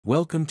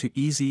Welcome to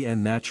Easy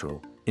and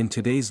Natural. In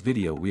today's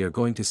video we are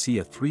going to see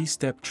a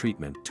 3-step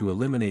treatment to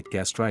eliminate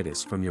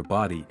gastritis from your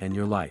body and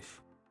your life.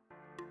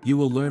 You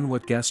will learn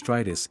what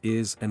gastritis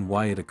is and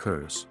why it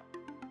occurs.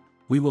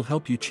 We will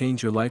help you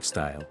change your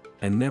lifestyle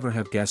and never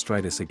have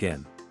gastritis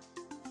again.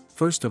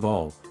 First of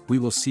all, we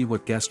will see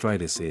what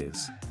gastritis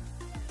is.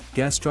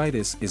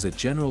 Gastritis is a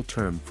general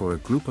term for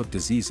a group of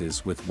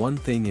diseases with one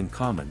thing in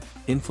common: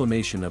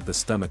 inflammation of the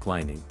stomach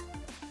lining.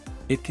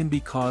 It can be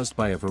caused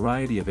by a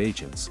variety of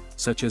agents,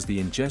 such as the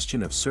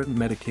ingestion of certain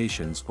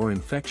medications or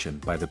infection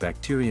by the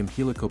bacterium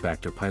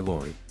Helicobacter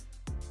pylori.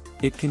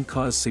 It can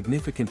cause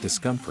significant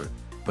discomfort,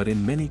 but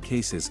in many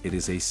cases it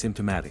is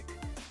asymptomatic.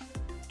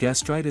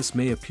 Gastritis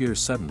may appear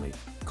suddenly,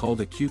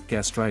 called acute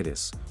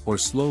gastritis, or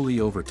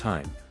slowly over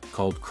time,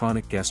 called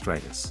chronic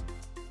gastritis.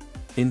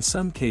 In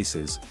some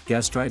cases,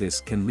 gastritis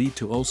can lead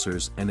to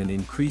ulcers and an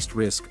increased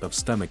risk of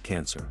stomach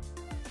cancer.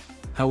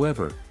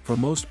 However, for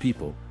most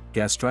people,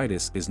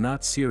 gastritis is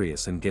not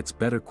serious and gets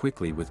better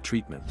quickly with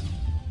treatment.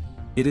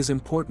 It is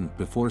important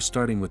before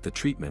starting with the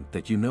treatment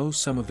that you know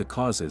some of the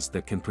causes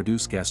that can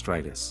produce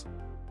gastritis.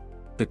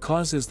 The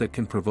causes that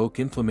can provoke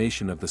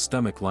inflammation of the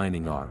stomach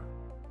lining are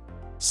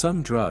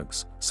some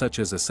drugs, such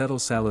as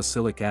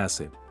acetylsalicylic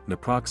acid,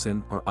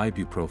 naproxen or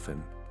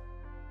ibuprofen.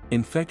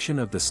 Infection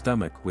of the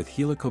stomach with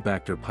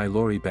Helicobacter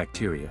pylori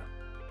bacteria.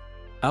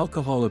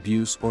 Alcohol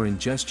abuse or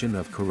ingestion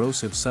of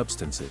corrosive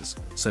substances,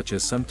 such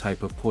as some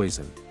type of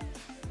poison.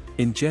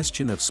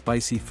 Ingestion of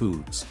spicy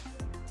foods.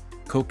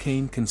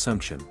 Cocaine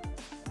consumption.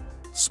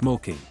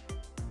 Smoking.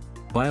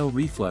 Bile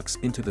reflux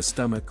into the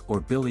stomach or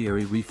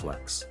biliary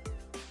reflux.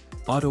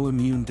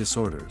 Autoimmune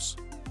disorders.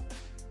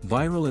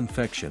 Viral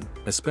infection,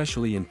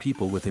 especially in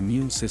people with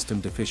immune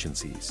system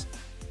deficiencies.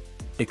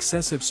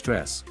 Excessive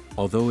stress,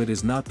 although it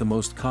is not the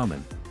most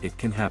common, it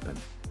can happen.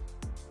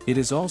 It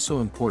is also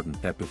important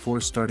that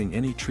before starting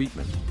any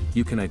treatment,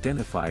 you can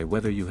identify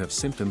whether you have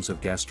symptoms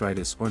of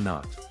gastritis or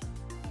not.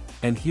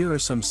 And here are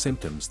some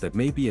symptoms that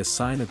may be a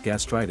sign of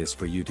gastritis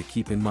for you to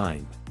keep in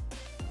mind.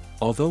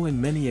 Although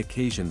in many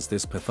occasions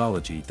this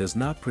pathology does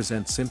not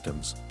present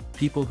symptoms,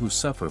 people who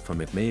suffer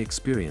from it may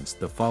experience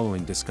the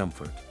following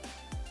discomfort: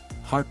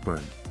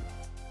 heartburn,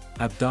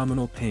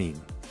 abdominal pain,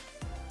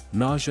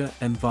 nausea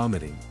and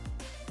vomiting,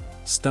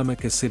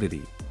 stomach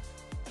acidity,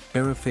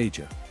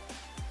 aerophagia.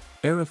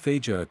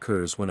 Aerophagia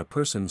occurs when a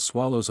person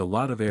swallows a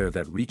lot of air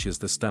that reaches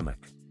the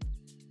stomach.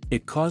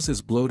 It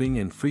causes bloating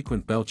and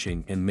frequent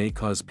belching and may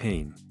cause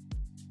pain.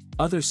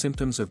 Other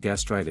symptoms of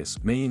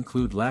gastritis may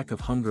include lack of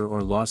hunger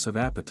or loss of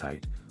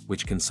appetite,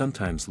 which can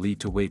sometimes lead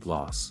to weight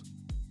loss.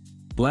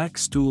 Black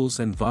stools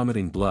and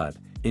vomiting blood,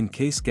 in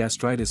case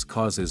gastritis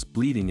causes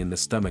bleeding in the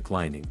stomach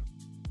lining.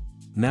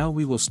 Now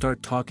we will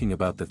start talking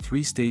about the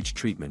 3-stage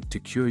treatment to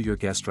cure your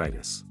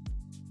gastritis.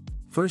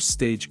 First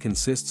stage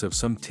consists of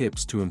some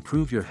tips to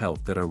improve your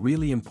health that are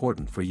really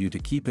important for you to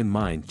keep in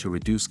mind to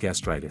reduce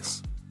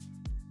gastritis.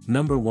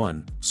 Number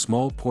 1,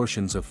 small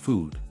portions of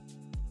food.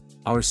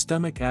 Our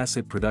stomach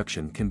acid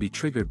production can be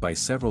triggered by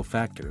several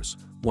factors,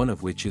 one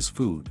of which is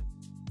food.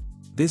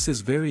 This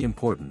is very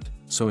important,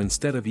 so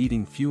instead of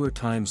eating fewer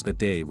times a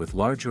day with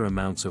larger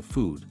amounts of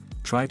food,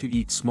 try to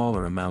eat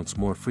smaller amounts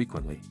more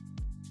frequently.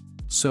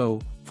 So,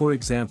 for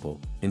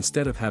example,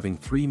 instead of having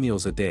 3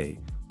 meals a day,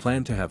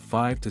 plan to have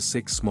 5 to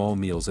 6 small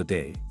meals a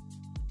day.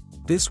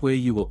 This way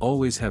you will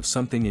always have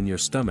something in your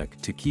stomach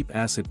to keep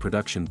acid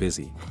production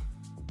busy.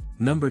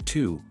 Number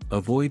 2,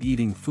 avoid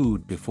eating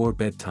food before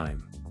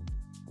bedtime.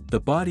 The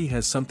body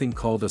has something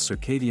called a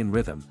circadian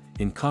rhythm.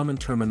 In common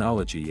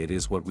terminology it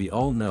is what we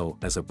all know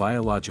as a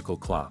biological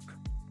clock.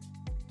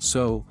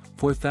 So,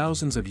 for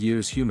thousands of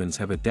years humans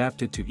have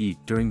adapted to eat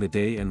during the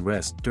day and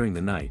rest during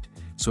the night,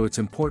 so it's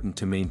important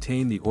to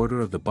maintain the order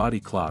of the body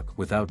clock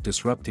without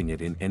disrupting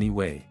it in any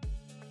way.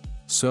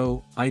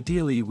 So,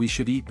 ideally we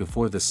should eat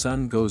before the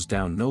sun goes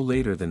down no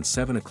later than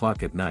 7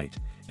 o'clock at night,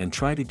 and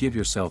try to give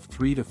yourself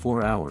 3 to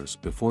 4 hours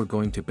before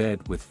going to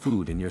bed with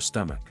food in your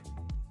stomach.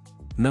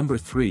 Number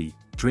 3,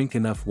 drink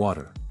enough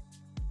water.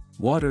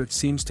 Water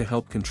seems to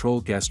help control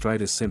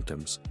gastritis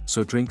symptoms,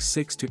 so drink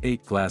 6 to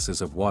 8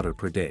 glasses of water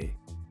per day.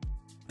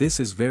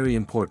 This is very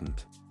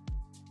important.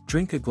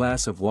 Drink a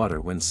glass of water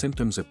when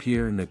symptoms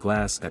appear in the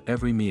glass at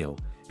every meal,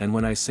 and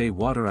when I say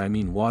water I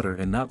mean water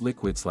and not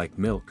liquids like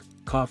milk,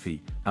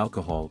 coffee,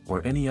 alcohol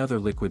or any other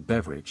liquid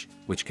beverage,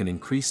 which can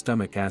increase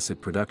stomach acid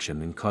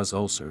production and cause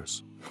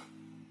ulcers.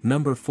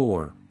 Number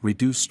 4,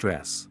 reduce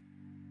stress.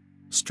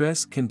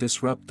 Stress can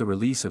disrupt the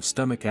release of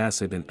stomach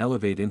acid and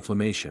elevate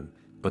inflammation,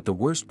 but the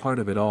worst part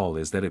of it all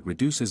is that it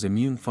reduces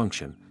immune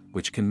function,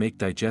 which can make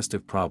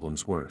digestive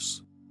problems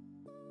worse.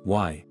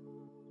 Why?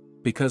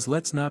 Because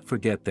let's not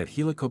forget that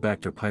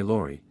Helicobacter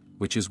pylori,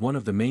 which is one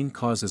of the main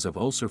causes of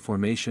ulcer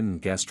formation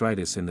and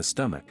gastritis in the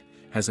stomach,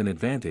 has an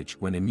advantage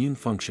when immune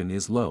function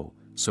is low,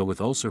 so with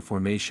ulcer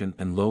formation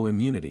and low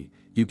immunity,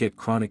 you get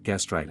chronic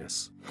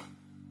gastritis.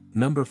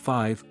 Number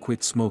 5,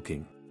 quit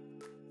smoking.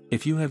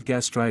 If you have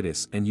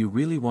gastritis and you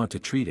really want to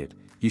treat it,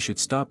 you should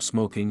stop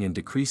smoking and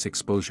decrease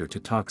exposure to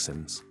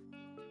toxins.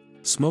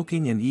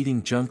 Smoking and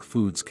eating junk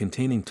foods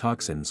containing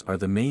toxins are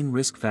the main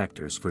risk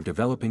factors for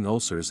developing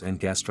ulcers and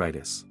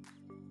gastritis.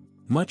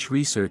 Much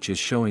research is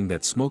showing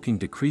that smoking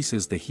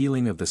decreases the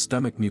healing of the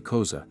stomach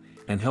mucosa,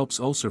 and helps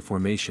ulcer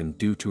formation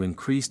due to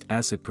increased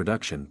acid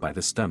production by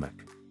the stomach.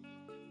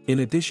 In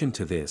addition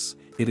to this,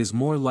 it is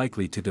more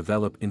likely to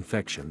develop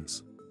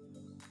infections.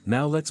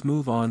 Now let's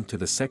move on to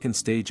the second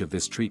stage of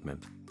this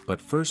treatment,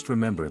 but first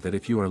remember that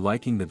if you are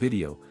liking the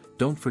video,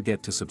 don't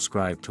forget to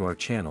subscribe to our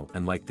channel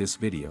and like this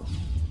video.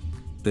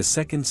 The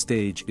second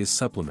stage is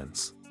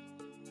supplements.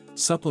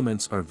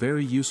 Supplements are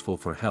very useful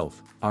for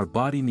health. Our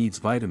body needs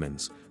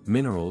vitamins,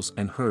 minerals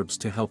and herbs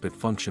to help it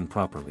function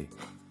properly.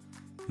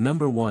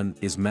 Number 1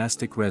 is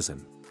mastic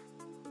resin.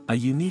 A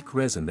unique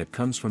resin that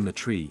comes from the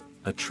tree,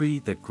 a tree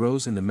that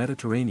grows in the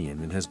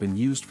Mediterranean and has been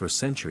used for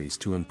centuries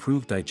to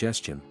improve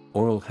digestion,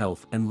 oral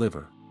health and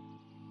liver.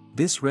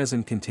 This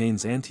resin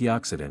contains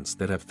antioxidants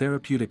that have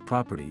therapeutic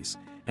properties,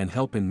 and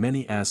help in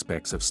many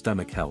aspects of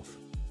stomach health.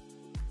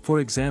 For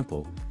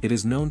example, it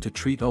is known to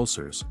treat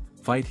ulcers,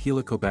 fight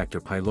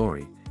Helicobacter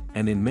pylori,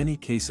 and in many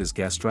cases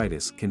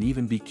gastritis can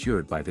even be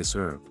cured by this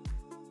herb.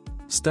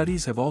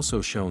 Studies have also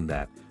shown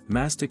that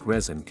mastic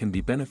resin can be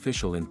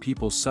beneficial in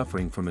people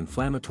suffering from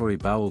inflammatory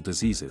bowel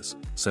diseases,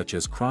 such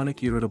as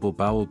chronic irritable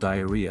bowel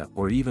diarrhea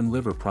or even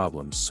liver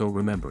problems, so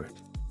remember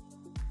it.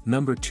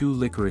 Number 2,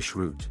 licorice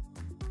root.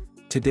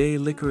 Today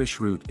licorice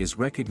root is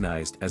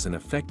recognized as an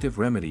effective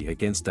remedy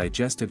against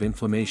digestive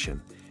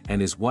inflammation, and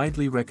is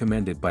widely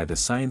recommended by the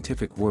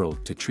scientific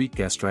world to treat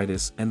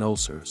gastritis and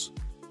ulcers.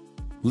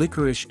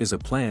 Licorice is a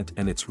plant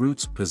and its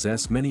roots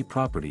possess many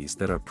properties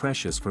that are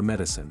precious for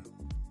medicine.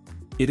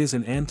 It is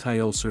an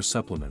anti-ulcer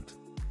supplement.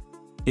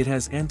 It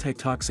has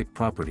antitoxic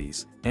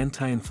properties,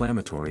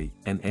 anti-inflammatory,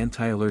 and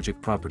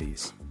anti-allergic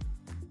properties.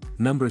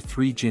 Number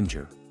 3,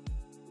 ginger.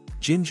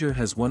 Ginger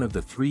has one of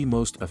the 3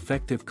 most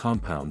effective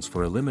compounds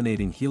for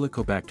eliminating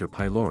Helicobacter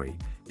pylori.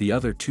 The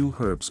other 2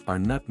 herbs are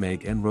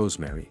nutmeg and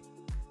rosemary.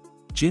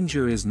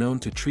 Ginger is known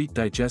to treat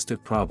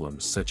digestive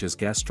problems such as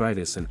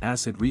gastritis and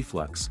acid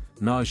reflux,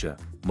 nausea,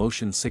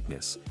 motion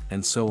sickness,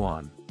 and so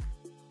on.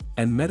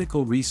 And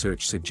medical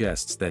research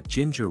suggests that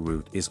ginger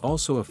root is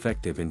also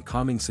effective in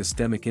calming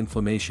systemic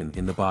inflammation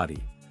in the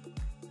body.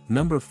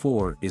 Number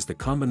 4 is the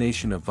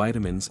combination of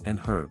vitamins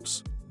and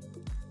herbs.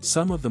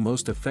 Some of the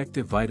most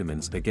effective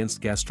vitamins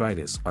against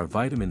gastritis are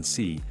vitamin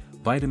C,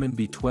 vitamin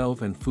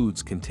B12 and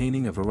foods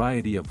containing a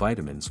variety of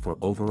vitamins for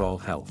overall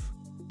health.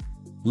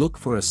 Look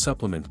for a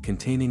supplement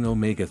containing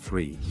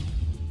omega-3.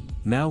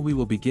 Now we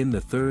will begin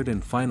the third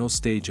and final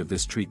stage of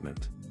this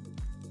treatment.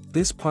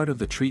 This part of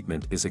the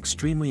treatment is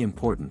extremely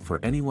important for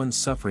anyone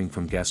suffering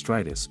from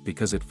gastritis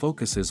because it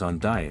focuses on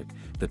diet,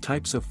 the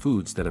types of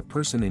foods that a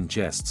person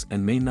ingests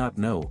and may not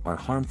know are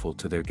harmful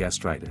to their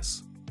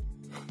gastritis.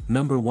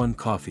 Number 1,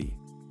 coffee.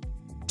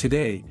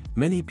 Today,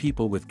 many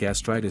people with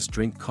gastritis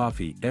drink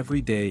coffee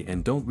every day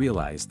and don't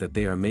realize that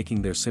they are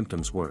making their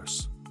symptoms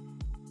worse.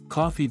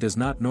 Coffee does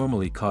not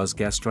normally cause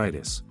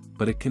gastritis,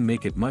 but it can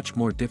make it much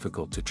more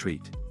difficult to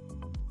treat.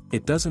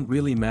 It doesn't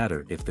really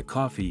matter if the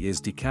coffee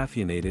is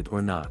decaffeinated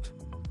or not.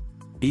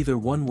 Either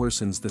one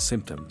worsens the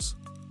symptoms.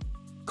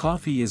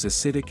 Coffee is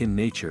acidic in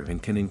nature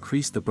and can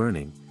increase the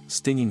burning,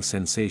 stinging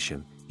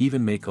sensation,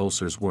 even make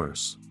ulcers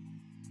worse.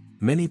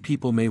 Many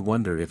people may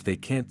wonder if they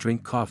can't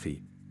drink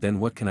coffee, then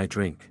what can I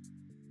drink?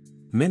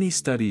 Many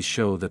studies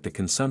show that the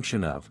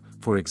consumption of,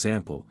 for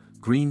example,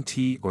 green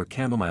tea or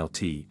chamomile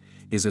tea,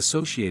 is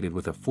associated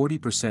with a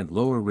 40%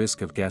 lower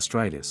risk of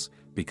gastritis,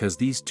 because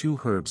these 2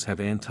 herbs have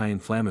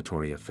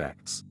anti-inflammatory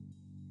effects.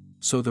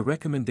 So the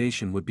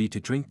recommendation would be to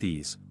drink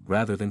these,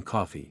 rather than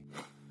coffee.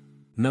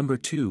 Number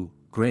 2,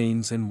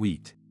 grains and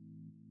wheat.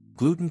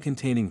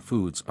 Gluten-containing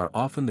foods are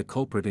often the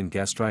culprit in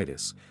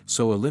gastritis,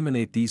 so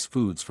eliminate these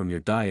foods from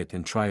your diet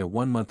and try a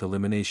 1-month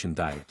elimination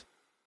diet.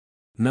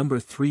 Number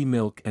 3,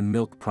 milk and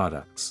milk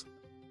products.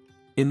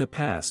 In the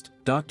past,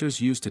 doctors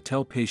used to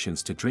tell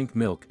patients to drink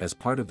milk as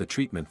part of the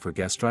treatment for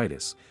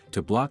gastritis,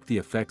 to block the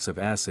effects of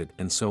acid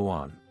and so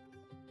on.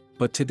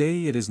 But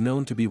today it is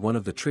known to be one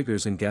of the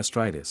triggers in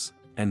gastritis,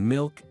 and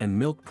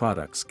milk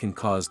products can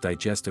cause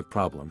digestive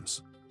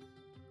problems.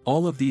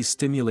 All of these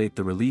stimulate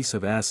the release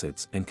of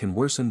acids and can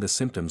worsen the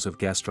symptoms of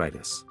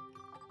gastritis.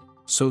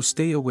 So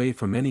stay away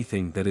from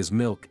anything that is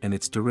milk and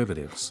its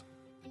derivatives.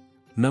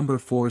 Number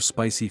 4,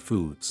 spicy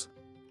foods.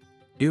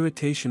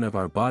 Irritation of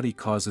our body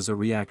causes a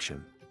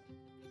reaction.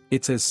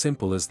 It's as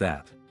simple as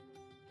that.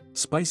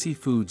 Spicy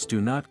foods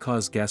do not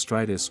cause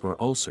gastritis or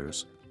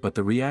ulcers, but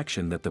the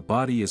reaction that the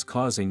body is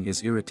causing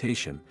is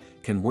irritation,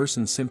 can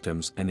worsen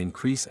symptoms and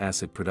increase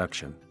acid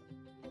production.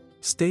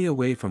 Stay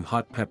away from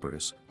hot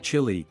peppers,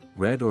 chili,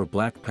 red or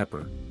black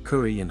pepper,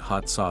 curry and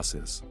hot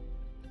sauces.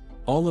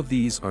 All of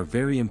these are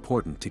very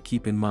important to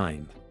keep in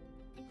mind.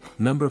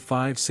 Number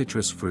 5,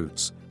 citrus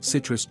fruits,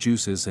 citrus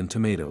juices and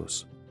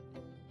tomatoes.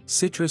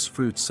 Citrus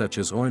fruits such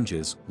as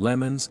oranges,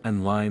 lemons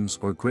and limes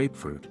or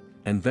grapefruit,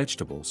 and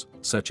vegetables,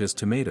 such as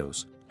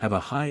tomatoes, have a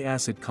high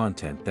acid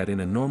content that in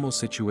a normal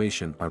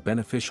situation are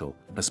beneficial,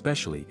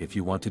 especially if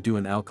you want to do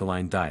an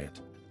alkaline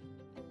diet.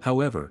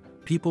 However,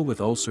 People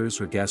with ulcers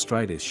or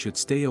gastritis should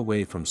stay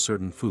away from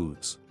certain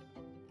foods.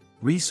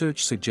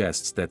 Research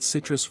suggests that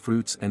citrus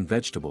fruits and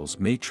vegetables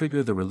may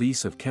trigger the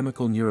release of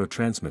chemical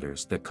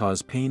neurotransmitters that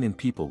cause pain in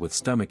people with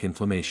stomach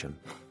inflammation.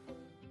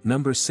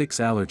 Number 6.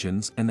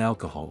 Allergens and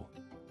alcohol.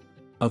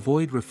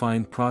 Avoid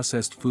refined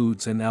processed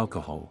foods and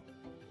alcohol.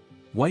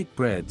 White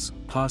breads,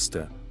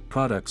 pasta,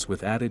 products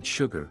with added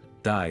sugar,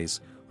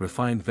 dyes,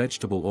 refined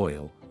vegetable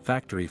oil,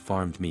 factory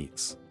farmed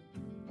meats.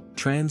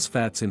 Trans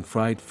fats in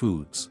fried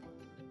foods.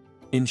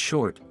 In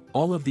short,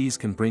 all of these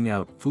can bring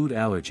out food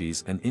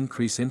allergies and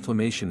increase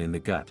inflammation in the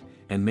gut,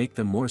 and make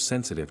them more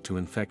sensitive to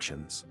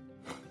infections.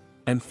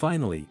 And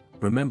finally,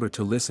 remember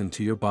to listen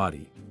to your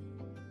body.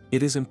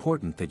 It is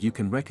important that you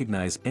can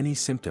recognize any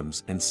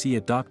symptoms and see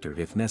a doctor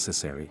if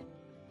necessary.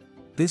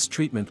 This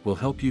treatment will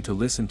help you to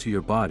listen to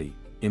your body,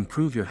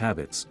 improve your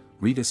habits,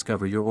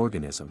 rediscover your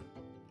organism.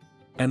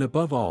 And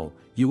above all,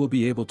 you will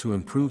be able to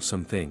improve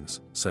some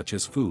things, such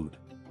as food.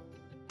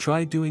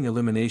 Try doing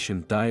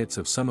elimination diets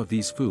of some of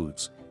these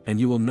foods, and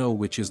you will know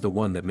which is the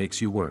one that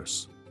makes you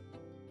worse.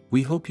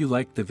 We hope you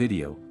liked the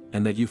video,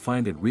 and that you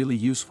find it really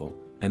useful,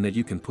 and that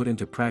you can put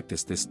into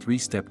practice this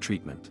 3-step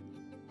treatment.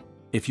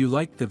 If you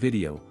liked the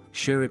video,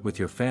 share it with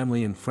your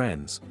family and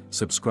friends,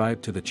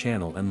 subscribe to the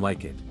channel and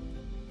like it.